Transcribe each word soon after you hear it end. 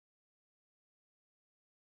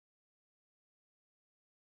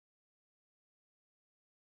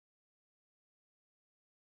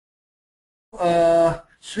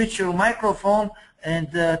switch your microphone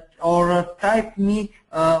and or type me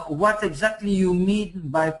what exactly you mean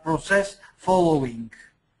by process following.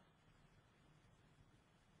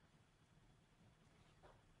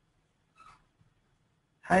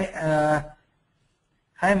 Hi,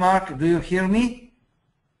 hi Mark, do you hear me?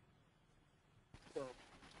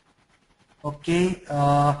 Okay,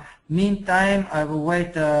 meantime I will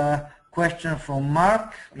wait a question from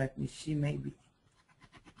Mark. Let me see, maybe.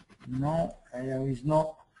 No, there is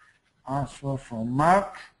no answer from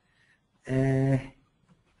Mark.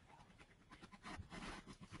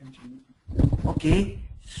 Okay,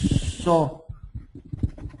 so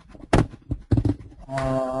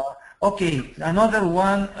okay, another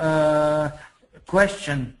one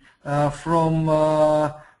question from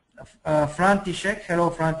František. Hello,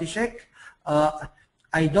 František.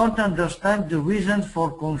 I don't understand the reason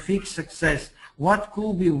for config success. What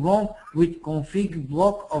could be wrong with config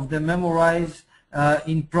block of the memorize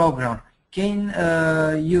in program? Can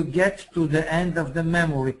you get to the end of the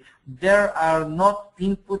memory? There are not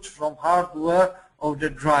inputs from hardware of the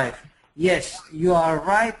drive. Yes, you are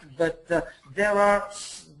right, but there are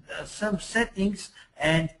some settings,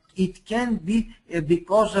 and it can be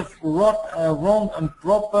because of wrong and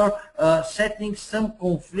proper settings, some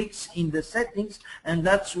conflicts in the settings, and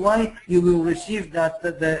that's why you will receive that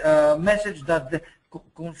the message that the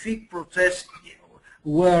config process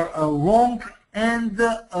were wrong, and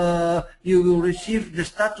you will receive the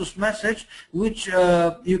status message, which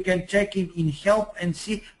you can check in help and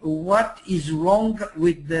see what is wrong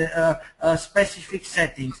with the specific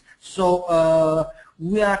settings. So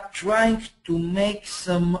we are trying to make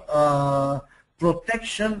some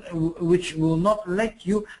protection which will not let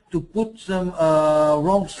you to put some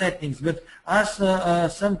wrong settings, but as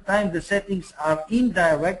sometimes the settings are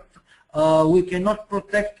indirect, we cannot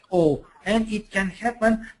protect all. And it can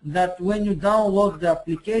happen that when you download the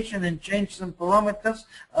application and change some parameters,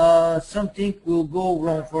 something will go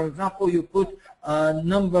wrong. For example, you put a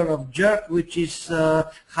number of jerk which is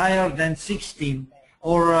higher than 16,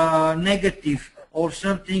 or negative, or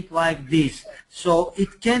something like this. So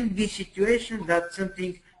it can be situation that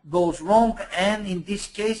something goes wrong, and in this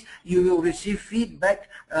case you will receive feedback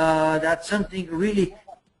that something really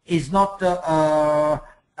is not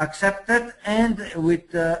accepted, and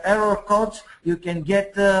with error codes you can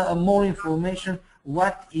get more information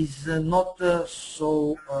what is not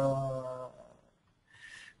so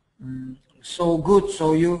good.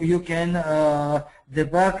 So you can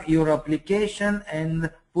debug your application and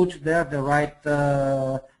put there the right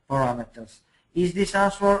parameters. Is this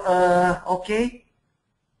answer okay?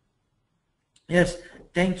 Yes,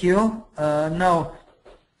 thank you. Now,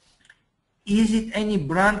 is it any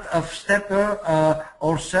brand of stepper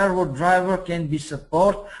or servo driver can be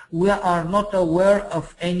supported? We are not aware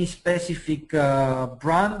of any specific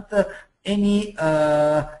brand, any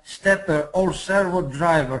stepper or servo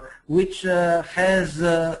driver which has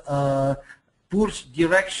pulse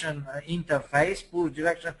direction interface, pulse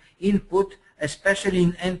direction input, especially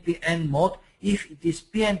in NPN mode. If it is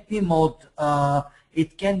PNP mode,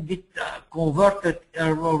 it can be converted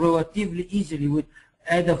relatively easily with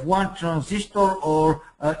add of one transistor or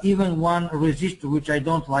even one resistor, which I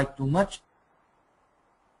don't like too much,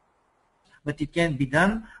 but it can be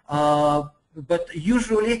done. But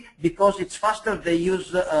usually, because it's faster, they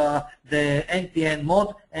use the NPN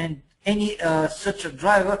mode, and any such a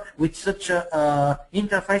driver with such a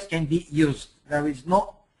interface can be used. There is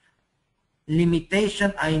no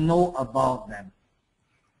limitation I know about them.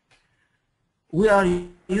 We are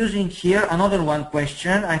using here another one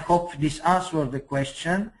question. I hope this answered the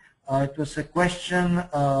question. It was a question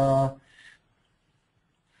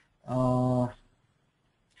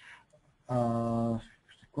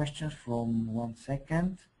questions from 1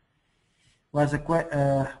 second. Was a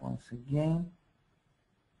once again.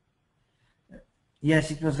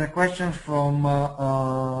 Yes, it was a question from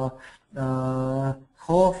Ho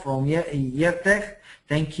from Yair.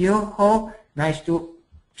 Thank you, Ho. Nice to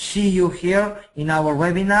see you here in our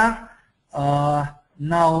webinar.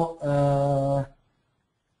 Now,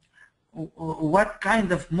 what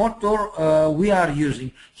kind of motor we are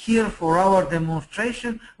using? Here for our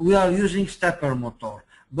demonstration, we are using stepper motor.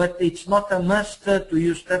 But it's not a must to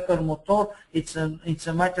use stepper motor. It's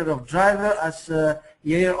a matter of driver, as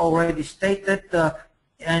Yair already stated,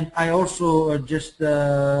 and I also just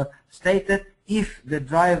stated, if the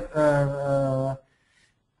drive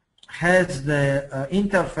has the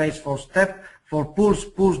interface for step, for pulse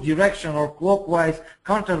direction, or clockwise,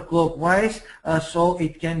 counterclockwise, so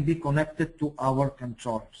it can be connected to our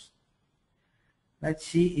controllers. Let's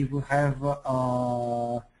see if we have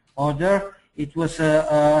other. it was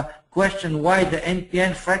a question why the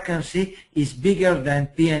NPN frequency is bigger than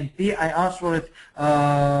PNP. I answered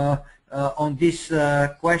on this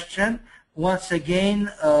question. Once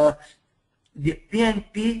again, the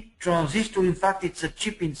PNP transistor, in fact, it's a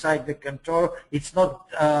chip inside the controller. It's not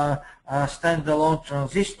a standalone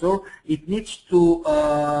transistor. It needs to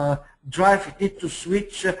drive, it needs to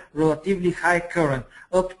switch relatively high current,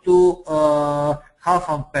 up to half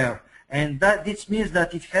ampere. And this means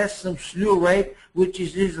that it has some slew rate which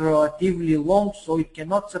is relatively long, so it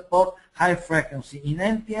cannot support high frequency. In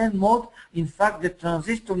NPN mode, in fact, the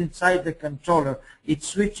transistor inside the controller, it's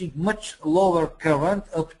switching much lower current,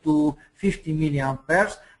 up to 50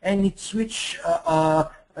 milliamperes, and it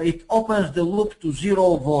opens the loop to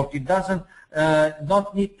 0 volt. It doesn't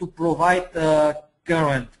not need to provide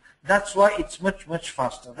current. That's why it's much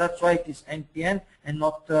faster. That's why it is NPN and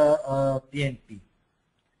not PNP.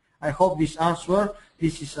 I hope this answer.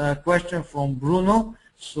 This is a question from Bruno.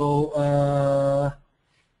 So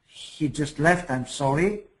he just left. I'm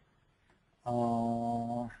sorry.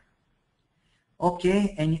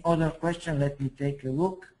 Okay. Any other question? Let me take a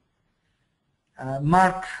look.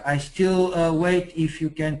 Mark, I still wait if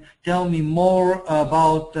you can tell me more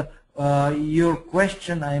about your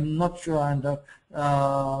question. I'm not sure I understand.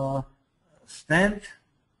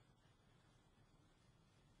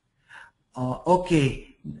 Okay.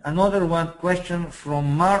 Another one question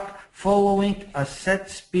from Mark, following a set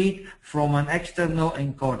speed from an external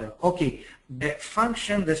encoder. Okay, the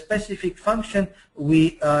function, the specific function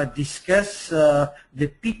we discuss, the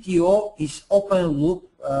PTO is open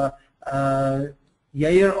loop.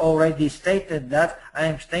 Yair already stated that. I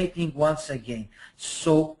am stating once again.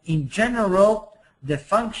 So in general, the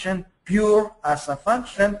function pure as a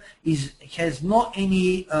function has no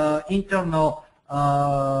any internal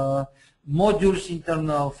modules,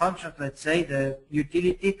 internal functions, let's say, the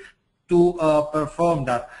utility to perform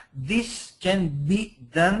that. This can be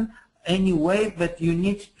done anyway, but you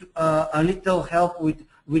need a little help with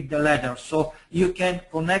the ladder. So you can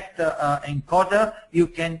connect encoder, you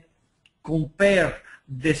can compare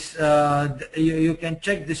this, you can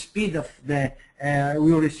check the speed of the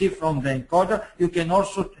we receive from the encoder. You can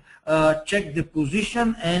also check the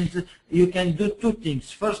position, and you can do two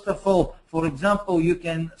things. First of all, for example, you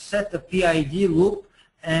can set a PID loop,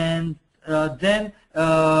 and then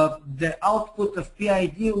the output of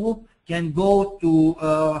PID loop can go to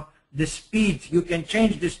the speed. You can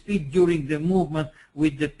change the speed during the movement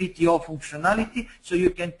with the PTO functionality. So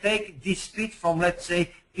you can take this speed from, let's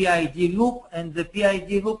say, PID loop, and the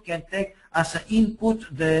PID loop can take as an input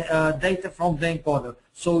the data from the encoder.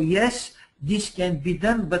 So yes, this can be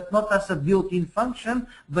done, but not as a built-in function,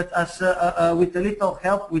 but as with a little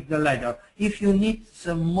help with the ladder. If you need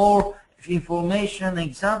some more information,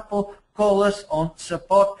 example, call us on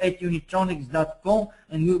support@unitronics.com,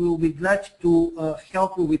 and we will be glad to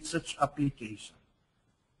help you with such application.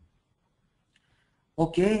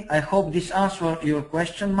 Okay, I hope this answered your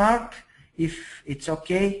question, Mark. If it's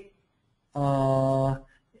okay for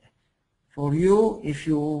you, if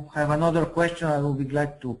you have another question, I will be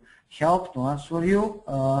glad to help to answer you.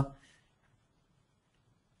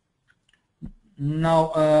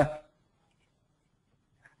 Now,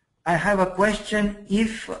 I have a question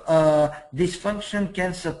if this function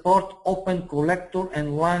can support open collector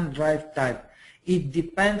and line drive type. It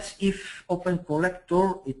depends if open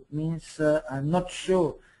collector, it means I'm not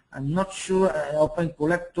sure. I'm not sure open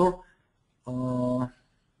collector.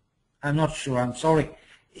 I'm not sure. I'm sorry.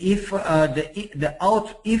 If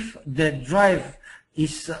if the drive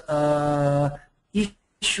is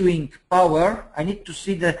issuing power, I need to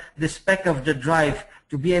see the spec of the drive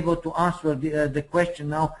to be able to answer the question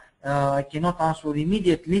now. I cannot answer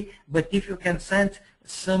immediately, but if you can send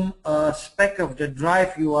some spec of the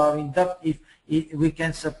drive you are in depth, if we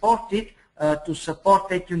can support it, to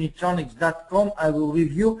support@unitronics.com, I will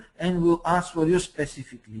review and will answer you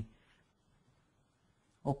specifically.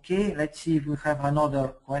 Okay, let's see if we have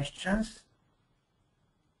another questions.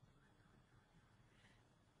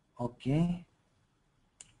 Okay.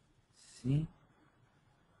 See.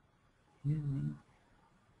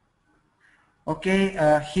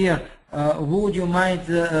 Okay, here, would you mind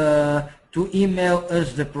to email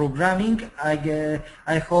us the programming?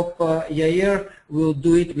 I hope Yair will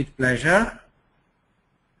do it with pleasure.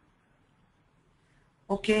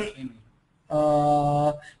 Okay.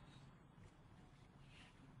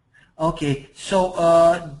 Okay, so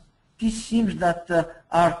this seems that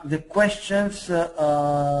are the questions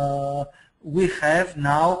we have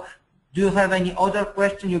now. Do you have any other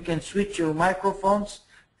question? You can switch your microphones,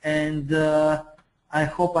 and I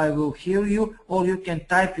hope I will hear you, or you can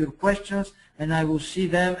type your questions and I will see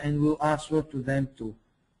them and will answer to them too.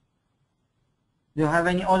 Do you have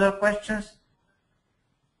any other questions?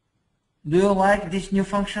 Do you like this new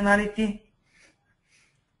functionality?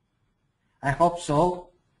 I hope so.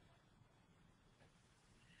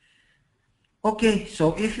 Okay,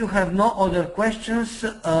 so if you have no other questions,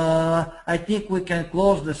 I think we can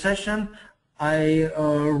close the session. I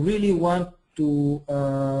really want to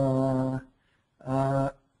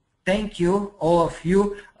thank you, all of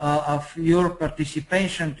you, of your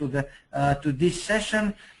participation to this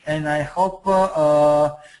session, and I hope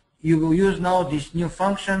you will use now this new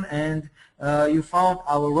function and you found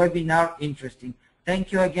our webinar interesting.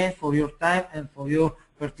 Thank you again for your time and for your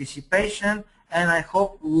participation, and I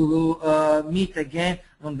hope we will meet again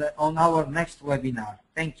on our next webinar.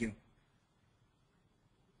 Thank you.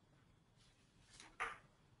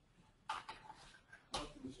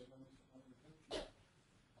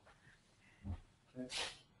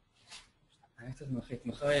 היה קצת מלחיץ,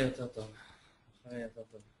 מחר יהיה יותר טוב. מחר יהיה יותר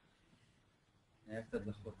טוב. היה קצת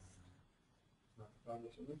לחוץ.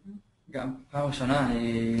 גם פעם ראשונה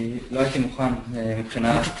אני לא הייתי מוכן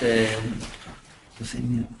מבחינת...